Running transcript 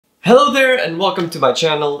Hello there and welcome to my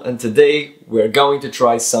channel, and today we're going to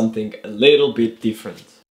try something a little bit different.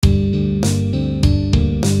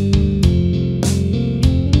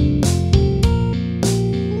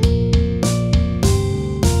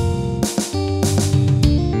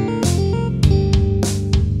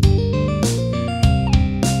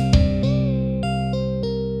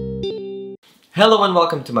 Hello and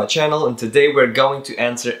welcome to my channel, and today we're going to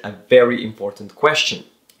answer a very important question.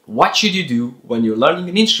 What should you do when you're learning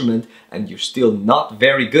an instrument and you're still not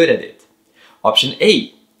very good at it? Option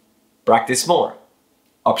A, practice more.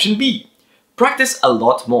 Option B, practice a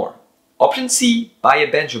lot more. Option C, buy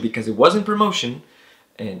a banjo because it was in promotion.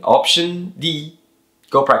 And option D,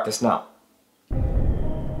 go practice now.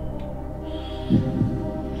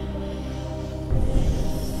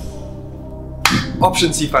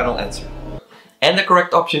 Option C, final answer. And the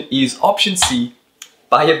correct option is option C,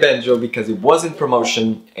 buy a banjo because it was in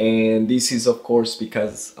promotion, and this is of course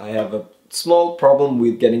because I have a small problem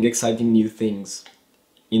with getting exciting new things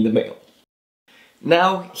in the mail.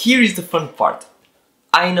 Now here is the fun part.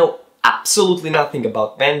 I know absolutely nothing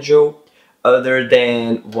about banjo other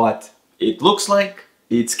than what it looks like,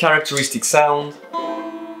 its characteristic sound,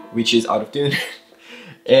 which is out of tune,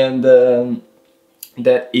 and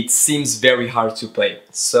that it seems very hard to play.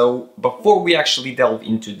 So before we actually delve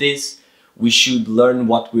into this, we should learn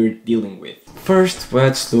what we're dealing with. First,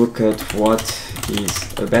 let's look at what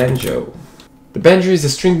is a banjo. The banjo is a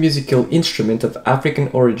string musical instrument of African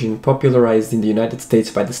origin popularized in the United States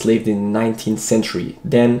by the slaves in the 19th century,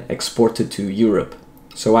 then exported to Europe.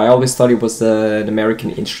 So I always thought it was an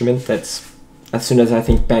American instrument. That's, as soon as I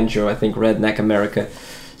think banjo, I think redneck America.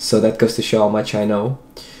 So that goes to show how much I know.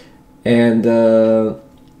 And the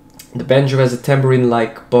banjo has a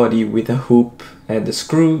tambourine-like body with a hoop and a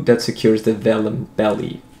screw that secures the vellum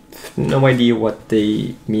belly. No idea what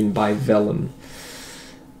they mean by vellum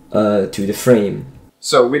to the frame.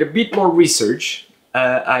 So with a bit more research,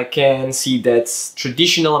 I can see that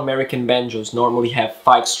traditional American banjos normally have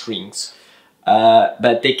 5 strings,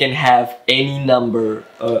 but they can have any number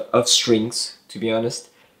of strings, to be honest.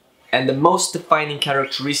 And the most defining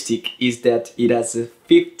characteristic is that it has a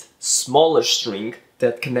 5th smaller string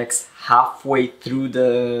that connects halfway through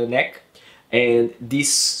the neck, and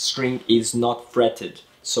this string is not fretted,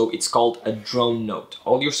 so it's called a drone note.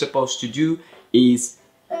 All you're supposed to do is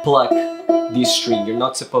pluck this string. You're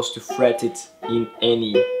not supposed to fret it in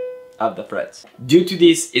any of the frets. Due to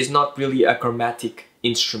this, it's not really a chromatic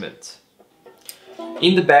instrument.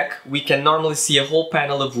 In the back, we can normally see a whole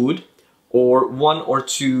panel of wood or 1 or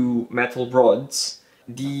 2 metal rods.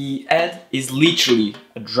 The head is literally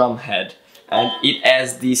a drum head, and it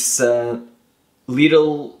has these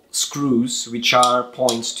little screws which are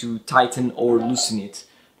points to tighten or loosen it,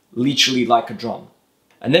 literally like a drum.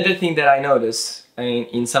 Another thing that I notice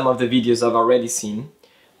in some of the videos I've already seen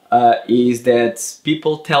is that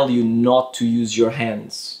people tell you not to use your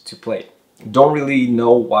hands to play. Don't really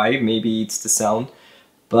know why, maybe it's the sound,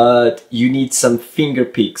 but you need some finger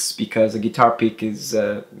picks because a guitar pick is,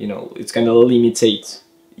 you know, it's gonna limitate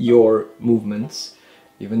your movements,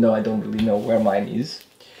 even though I don't really know where mine is.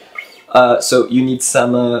 So you need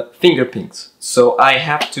some finger picks. So I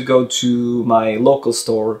have to go to my local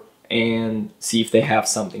store and see if they have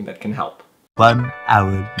something that can help. 1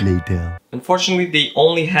 hour later. Unfortunately, they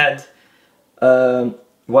only had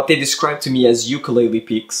what they described to me as ukulele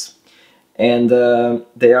picks, and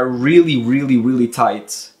they are really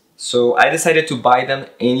tight. So I decided to buy them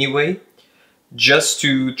anyway, just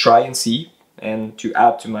to try and see and to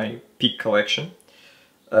add to my pick collection,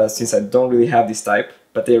 since I don't really have this type,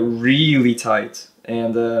 but they're really tight,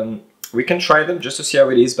 and we can try them just to see how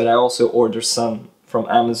it is. But I also ordered some from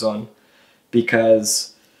Amazon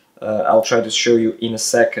because I'll try to show you in a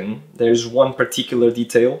second. There's one particular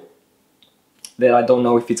detail that I don't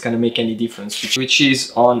know if it's gonna make any difference, which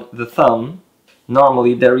is on the thumb.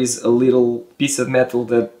 Normally there is a little piece of metal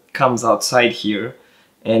that comes outside here,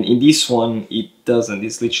 and in this one it doesn't.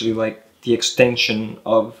 It's literally like the extension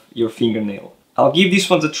of your fingernail. I'll give these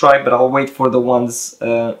ones a try, but I'll wait for the ones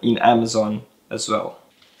in Amazon as well.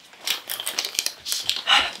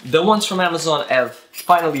 The ones from Amazon have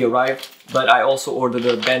finally arrived, but I also ordered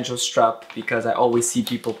a banjo strap because I always see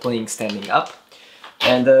people playing standing up.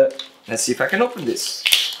 And let's see if I can open this.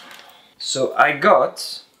 So I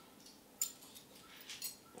got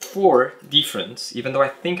 4 different, even though I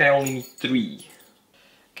think I only need 3.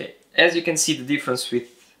 Okay, as you can see the difference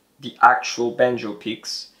with the actual banjo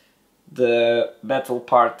picks. The metal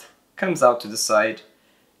part comes out to the side,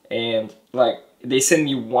 and like they sent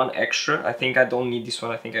me 1 extra. I think I don't need this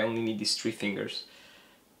one. I think I only need these 3 fingers,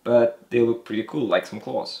 but they look pretty cool, like some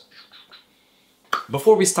claws.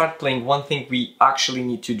 Before we start playing, one thing we actually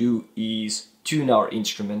need to do is tune our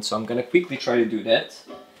instrument. So I'm gonna quickly try to do that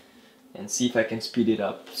and see if I can speed it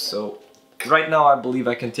up. So right now I believe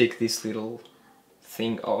I can take this little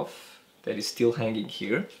thing off that is still hanging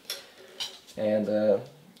here. And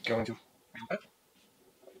going to...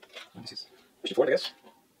 This is push it forward, I guess.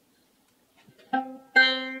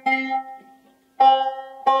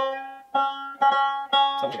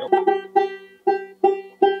 Something else.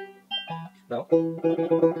 No.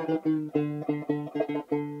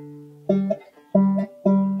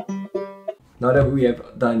 Now that we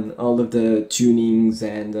have done all of the tunings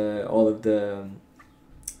and all of the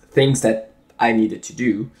things that I needed to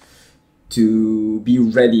do to be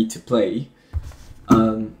ready to play,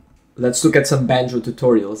 let's look at some banjo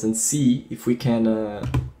tutorials and see if we can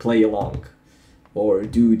play along or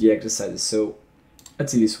do the exercises. So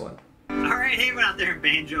let's see this one. Alright, hey everyone out there in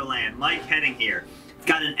Banjo Land, Mike Heading here. I've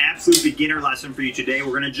got an absolute beginner lesson for you today. We're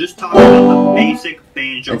going to just talk about the basic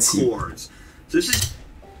banjo chords. So this is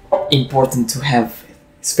important to have.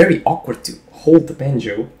 It's very awkward to hold the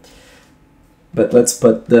banjo, but let's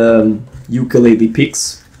put the ukulele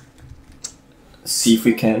picks. See if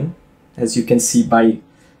we can. As you can see by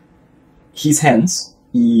his hands,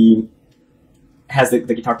 he has the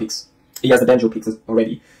guitar picks. He has the banjo picks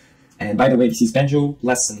already. And by the way, this is banjo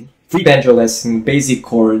lesson, free banjo lesson, basic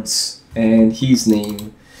chords, and his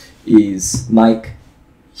name is Mike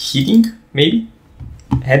Heading, maybe?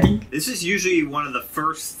 Heading? This is usually one of the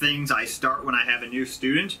first things I start when I have a new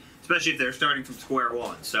student, especially if they're starting from square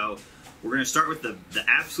one. So we're going to start with the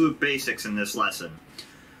absolute basics in this lesson.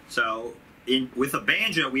 So with a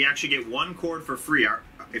banjo, we actually get one chord for free.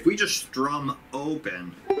 If we just strum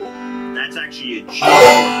open, that's actually a G. You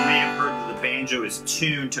may have heard that the banjo is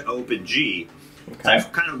tuned to open G. Okay.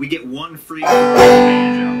 So we get one free chord for the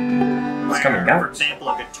banjo. Where, for example,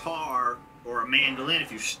 a guitar or a mandolin,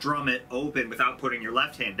 if you strum it open without putting your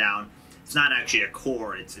left hand down, it's not actually a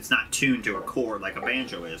chord. It's not tuned to a chord like a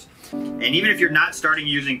banjo is. And even if you're not starting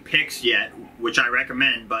using picks yet, which I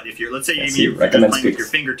recommend, but if you're, let's say you're just playing with your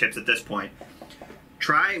fingertips at this point,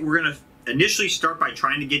 we're going to initially start by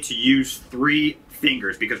trying to get to use 3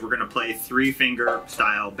 fingers because we're going to play 3-finger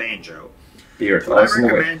style banjo. What I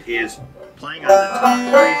recommend is playing on the top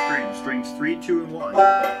 3 strings 3, 2, and 1.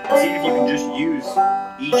 See if you can just use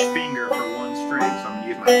each finger for one string. So I'm going to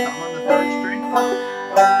use my thumb on the 3rd string,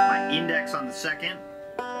 my index on the 2nd,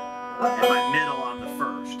 and my middle on the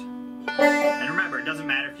 1st. And remember, it doesn't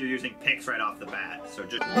matter if you're using picks right off the bat. So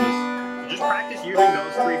just practice using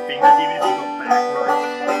those 3 fingers, even if you go backwards.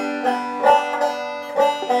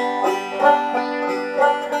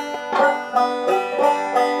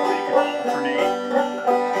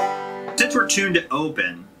 Since we're tuned to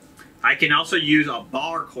open, I can also use a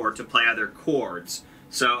bar chord to play other chords.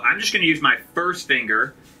 So I'm just going to use my 1st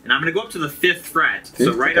finger, and I'm going to go up to the 5th fret.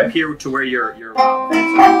 So right up here to where your K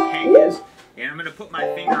is. And I'm going to put my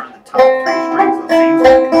finger on the top 3 strings, the same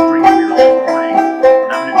strings we were just playing.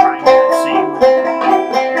 And I'm going to try and do that same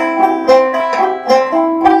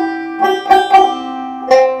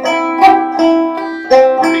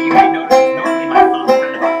One thing you may notice is normally my thumb's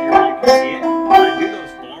kind of up here where you can see it. When I do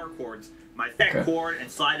those bar chords, my 5th chord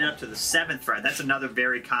and slide it up to the 7th fret. That's another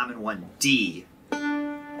very common one, D. So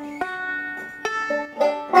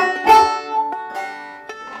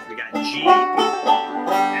we got G.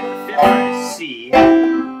 At the 5th fret is C.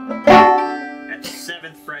 At the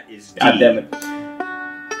 7th fret is D. God damn it.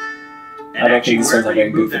 And actually, wherever you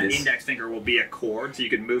move that index finger will be a chord, so you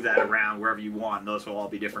can move that around wherever you want. Those will all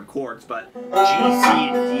be different chords, but G, C,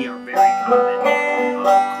 and D are very common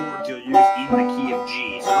chords you'll use in the key of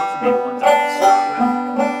G. So those will be the ones I will start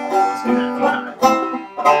with. Let's do that a few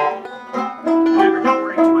times. Remember, don't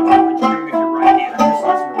worry too much about what you're doing with your right hand. I'm just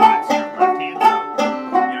listening to your left hand.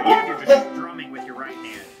 So, even if you're just strumming with your right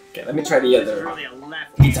hand. Okay, let me try the other really a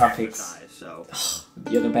left guitar picks. So.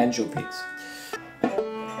 The other banjo picks.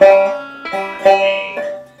 A.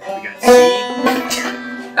 We got C,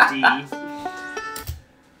 D.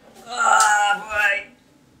 Ah,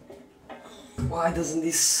 boy. Why doesn't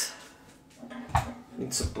this...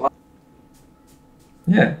 It's supply?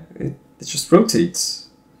 Yeah, it just rotates.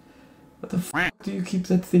 What the f do you keep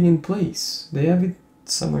that thing in place? They have it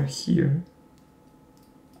somewhere here.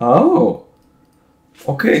 Oh!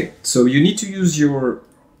 Okay, so you need to use your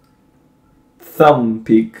thumb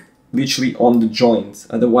pick literally on the joint,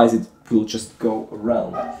 otherwise it will just go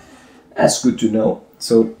around. That's good to know.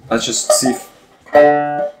 So let's just see if...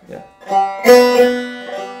 Yeah.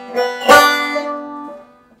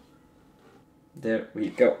 There we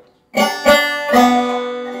go.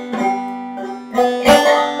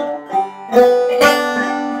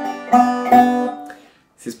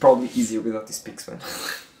 probably easier without these picks, man.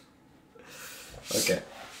 Okay.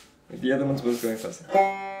 The other ones was going faster.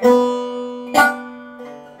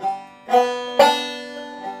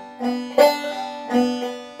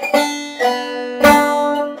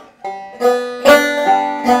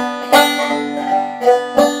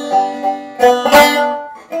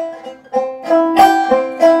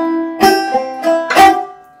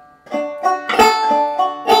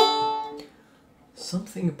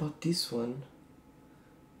 Something about this one.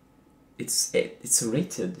 It's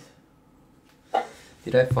rated.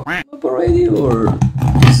 Did I fuck up already, or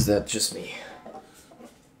is that just me?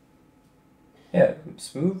 Yeah,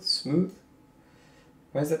 smooth.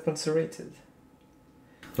 Why is that one so rated?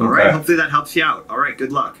 Alright, hopefully that helps you out. Alright,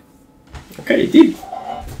 good luck. Okay, it did.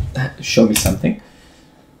 Show me something.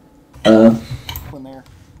 When there,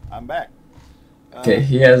 I'm back. Okay,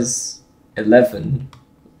 he has 11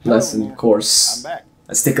 lesson course. I'm back.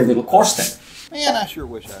 Let's take a little course then. Man, I sure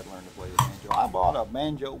wish I'd learned to play the banjo. I bought a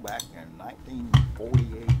banjo back in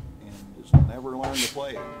 1948 and just never learned to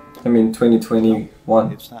play it. I mean,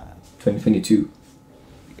 2021, It's time. 2022.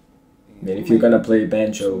 I mean, if you're gonna play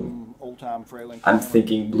banjo, Old-time frailing. I'm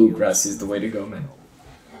thinking bluegrass is the way to go, man.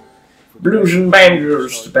 Blues and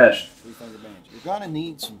banjos the best. Three-finger banjo. You're gonna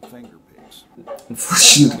need some finger picks.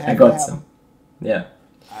 Unfortunately, I got some. Yeah.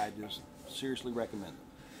 I just seriously recommend them.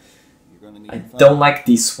 You're gonna need I a thumb don't like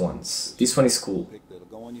these ones. This one is cool. pick that'll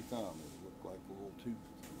go on your thumb. It'll look like a little tooth.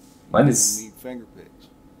 Mine You're is... gonna need finger picks.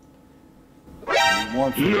 You need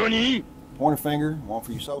one for your pointer finger, one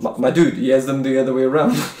for your social. My dude, he has them the other way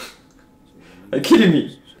around. Are you kidding me?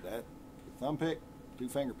 So that thumb pick, two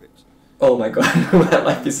finger picks. Oh my god, my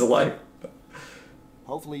life is alive.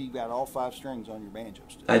 Hopefully you got all 5 strings on your banjo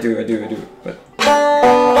still. I do. But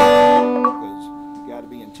Because you got to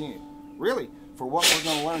be in tune. Really, for what we're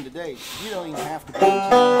going to learn today, you don't even have to be in tune.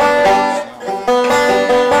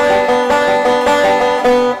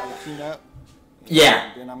 Tune up.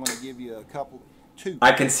 yeah, Then I'm going to give you a couple, two.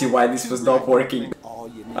 I can see why this was not working. All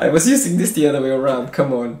you need. I was using this the other way around,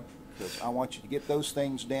 come on. Because I want you to get those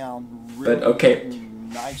things down really But okay,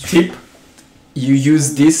 nice. tip, you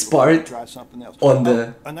use this part Try something else. on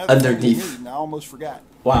the Another thing you underneath. need, and I almost forgot.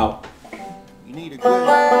 Wow. You need a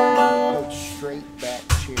good straight back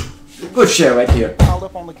chair. Good share right here. Piled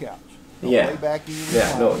up on the couch. Don't Yeah. lay back in your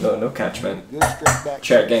Yeah, recliner. no catch, man. Good straight back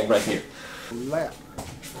Chair gang right here. lap.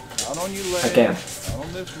 Not on your leg. Again. Not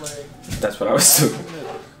on this leg. That's what I was Right in doing. the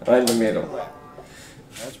middle. Right in the middle. Lap.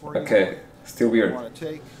 That's where Okay, still you weird. want to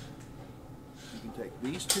take. You can take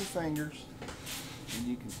these 2 fingers and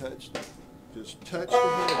you can touch. Just touch the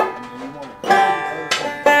head, and then you want to pull the other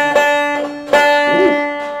finger.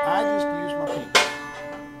 I just use my pinky.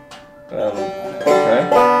 Okay.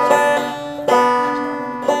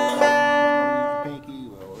 Pinky.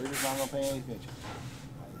 Well, we're just not going to pay any attention.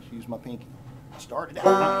 I just use my pinky. Started out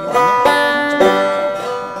not using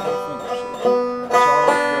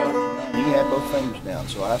it. You had both fingers down,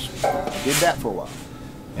 so I did that for a while.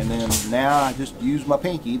 And then now I just use my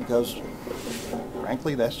pinky because,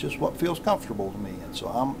 frankly, that's just what feels comfortable to me. And so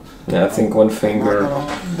I'm. Yeah, I think one finger,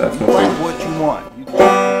 definitely. Like what you want. You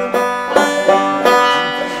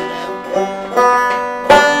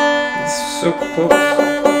It's so close.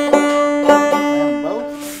 plant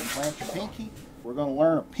both. You plant your pinky. We're going to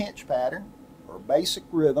learn a pinch pattern or basic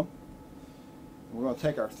rhythm. We're going to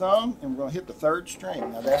take our thumb and we're going to hit the 3rd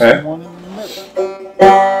string. Now that's the one in the middle.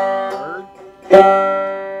 3rd.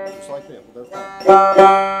 Just like that with our thumb.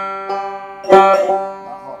 Not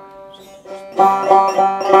hard.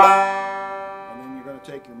 And then you're going to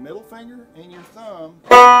take your middle finger and your thumb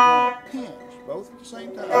and you're going to pinch both at the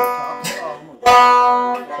same time. Top and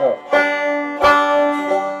bottom.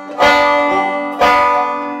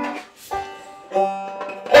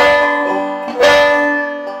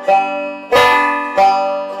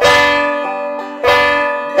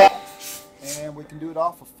 And we can do it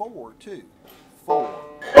off of 4 too.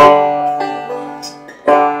 4.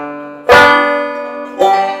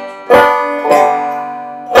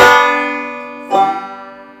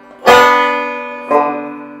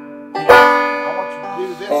 I want you to do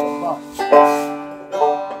this a bunch.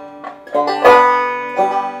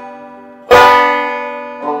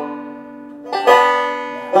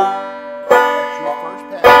 That's your first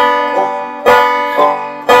pattern.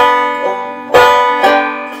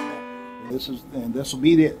 This will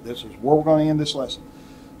be it. This is where we're going to end this lesson.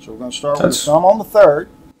 So we're going to start with the thumb on the 3rd.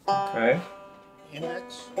 Okay.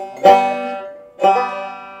 Index on the 2nd.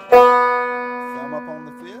 Thumb up on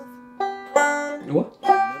the 5th. What?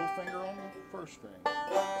 Middle finger on the 1st string. So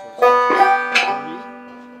it's 3,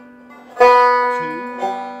 2,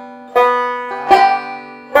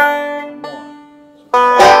 5, 1. So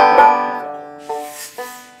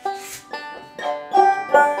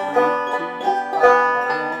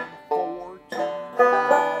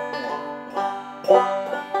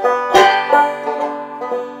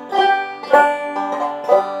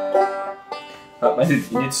You need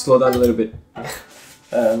to slow down a little bit.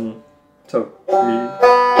 So 3.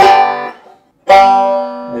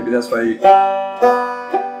 Maybe that's why.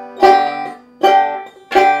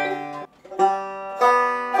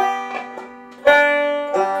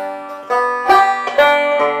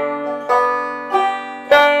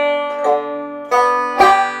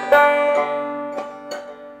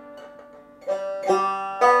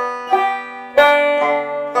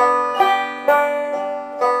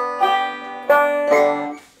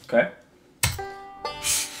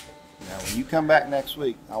 You come back next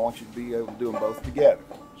week, I want you to be able to do them both together.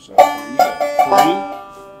 So you got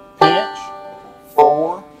 3, pinch,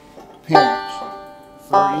 4, pinch,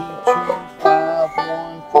 3, 2, 5,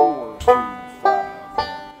 1, 4, 2, 5, 1.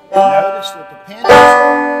 Notice that the pinch is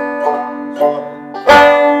slow,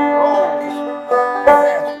 rolls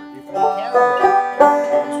faster. If you count it,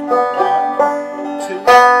 it's 1, 2,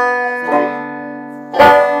 3,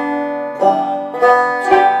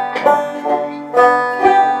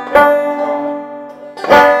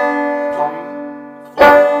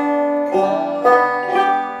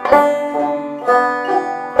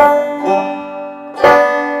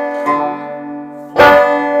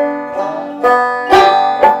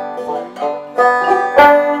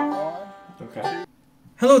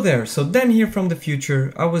 Hello there, so Dan here from the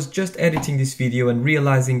future. I was just editing this video and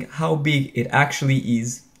realizing how big it actually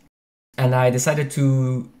is, and I decided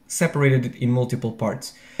to separate it in multiple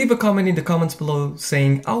parts. Leave a comment in the comments below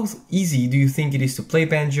saying how easy do you think it is to play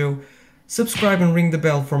banjo. Subscribe and ring the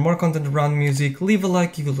bell for more content around music. Leave a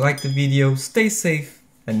like if you liked the video. Stay safe,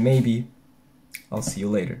 and maybe I'll see you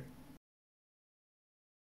later.